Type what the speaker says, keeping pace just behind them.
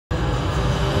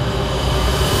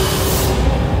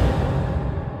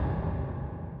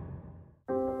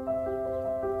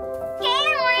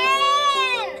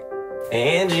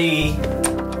Angie!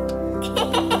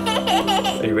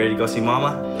 Are you ready to go see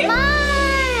Mama? Mom!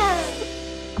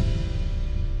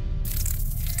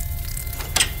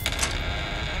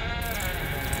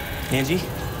 Angie?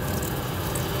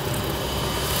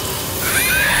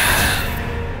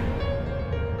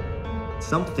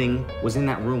 Something was in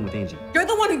that room with Angie. You're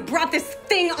the one who brought this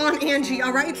thing on Angie,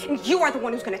 all right? And you are the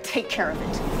one who's gonna take care of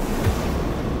it.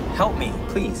 Help me,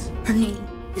 please. Her name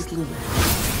is Lulu.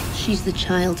 She's the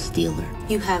child stealer.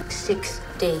 You have 6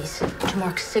 days to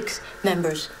mark 6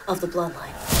 members of the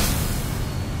bloodline.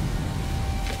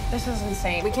 This is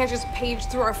insane. We can't just page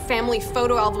through our family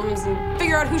photo albums and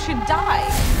figure out who should die.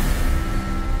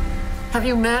 Have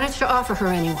you managed to offer her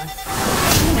anyone?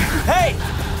 Hey!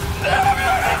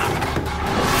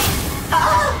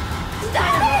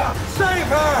 Save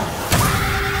her!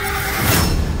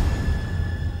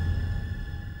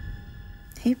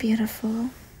 Hey, beautiful.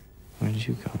 Where did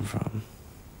you come from?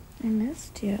 I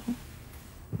missed you.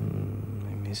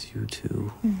 I miss you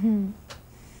too.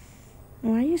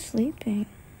 Why are you sleeping?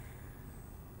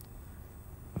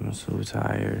 I'm so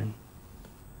tired.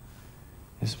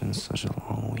 It's been such a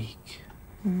long week.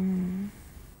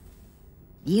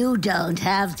 You don't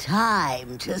have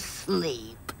time to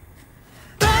sleep.